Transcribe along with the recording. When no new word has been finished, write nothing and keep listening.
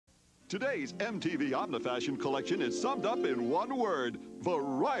Today's MTV Omnifashion collection is summed up in one word: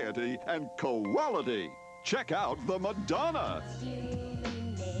 variety and quality. Check out the Madonna.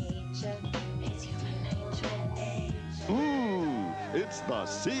 It's the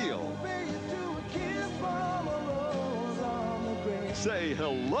Seal. Say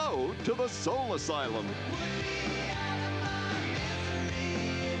hello to the Soul Asylum.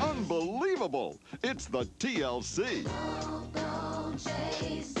 Unbelievable! It's the TLC.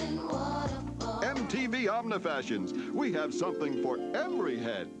 MTV Omnifashions. We have something for every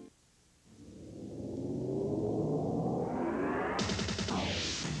head.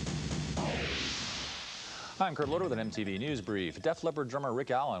 I'm Kurt Loder with an MTV News Brief. Def Leppard drummer Rick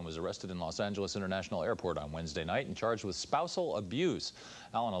Allen was arrested in Los Angeles International Airport on Wednesday night and charged with spousal abuse.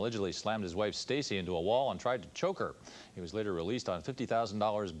 Allen allegedly slammed his wife Stacy into a wall and tried to choke her. He was later released on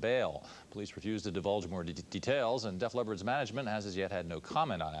 $50,000 bail. Police refused to divulge more details, and Def Leppard's management has as yet had no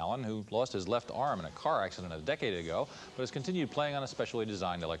comment on Allen, who lost his left arm in a car accident a decade ago, but has continued playing on a specially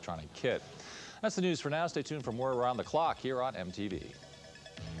designed electronic kit. That's the news for now. Stay tuned for more around the clock here on MTV.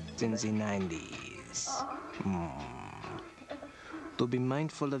 Since the 90s. To be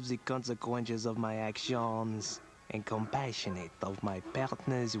mindful of the consequences of my actions and compassionate of my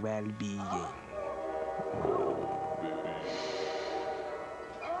partner's well-being.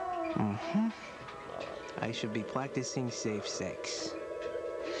 I should be practicing safe sex.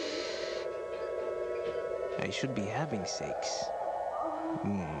 I should be having sex.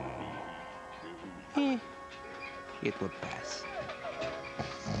 It would pass.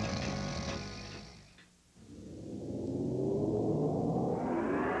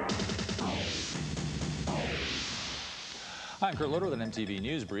 I'm Kurt Loder with an MTV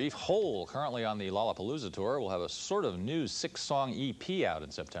News Brief. Hole, currently on the Lollapalooza tour, will have a sort of new 6-song EP out in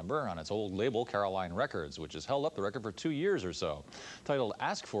September on its old label, Caroline Records, which has held up the record for 2 years or so. Titled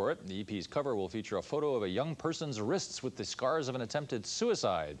Ask For It, the EP's cover will feature a photo of a young person's wrists with the scars of an attempted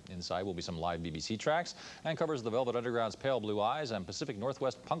suicide. Inside will be some live BBC tracks and covers the Velvet Underground's Pale Blue Eyes and Pacific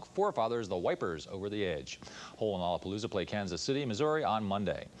Northwest punk forefathers, the Wipers, Over the Edge. Hole and Lollapalooza play Kansas City, Missouri on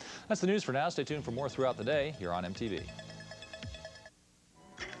Monday. That's the news for now. Stay tuned for more throughout the day here on MTV.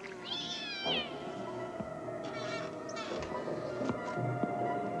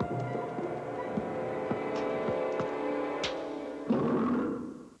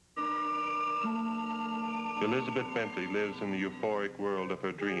 Elizabeth Bentley lives in the euphoric world of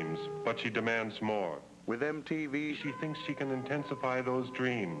her dreams, but she demands more. With MTV, she thinks she can intensify those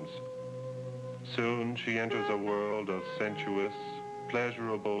dreams. Soon, she enters a world of sensuous,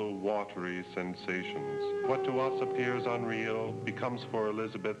 pleasurable, watery sensations. What to us appears unreal becomes for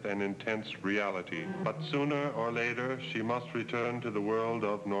Elizabeth an intense reality. But sooner or later, she must return to the world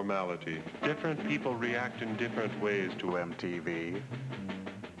of normality. Different people react in different ways to MTV.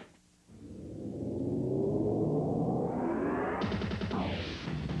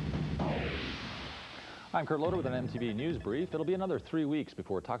 I'm Kurt Loder with an MTV News Brief. It'll be another 3 weeks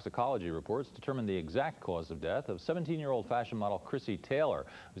before toxicology reports determine the exact cause of death of 17-year-old fashion model Chrissy Taylor,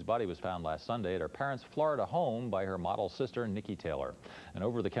 whose body was found last Sunday at her parents' Florida home by her model sister, Nikki Taylor. An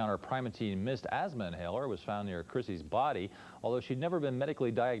over-the-counter Primatene Mist asthma inhaler was found near Chrissy's body, although she'd never been medically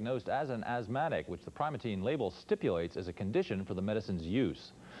diagnosed as an asthmatic, which the Primatene label stipulates as a condition for the medicine's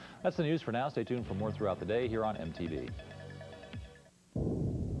use. That's the news for now. Stay tuned for more throughout the day here on MTV.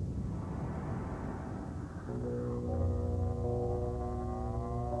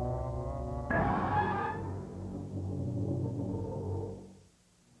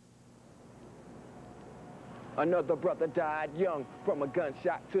 Another brother died young from a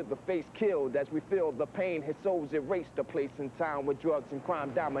gunshot to the face, killed as we feel the pain. His soul's erased, a place in time where drugs and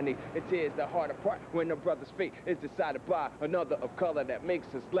crime dominate. It tears the heart apart when a brother's fate is decided by another of color that makes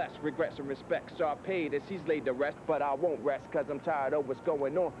us less. Regrets and respects are paid as he's laid to rest, but I won't rest cause I'm tired of what's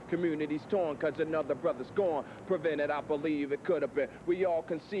going on. Community's torn cause another brother's gone. Prevented, I believe it could have been. We all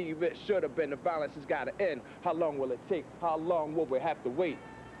conceive it should have been. The violence has got to end. How long will it take? How long will we have to wait?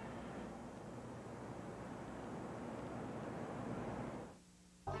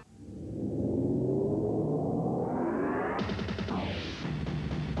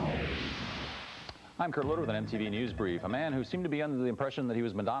 I'm Kurt Loder with an MTV News Brief. A man who seemed to be under the impression that he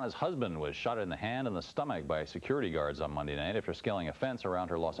was Madonna's husband was shot in the hand and the stomach by security guards on Monday night after scaling a fence around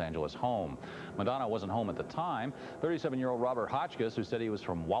her Los Angeles home. Madonna wasn't home at the time. 37-year-old Robert Hotchkiss, who said he was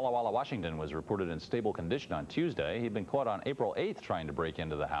from Walla Walla, Washington, was reported in stable condition on Tuesday. He'd been caught on April 8th trying to break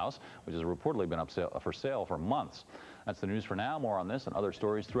into the house, which has reportedly been for sale for months. That's the news for now. More on this and other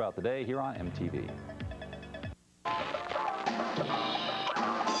stories throughout the day here on MTV.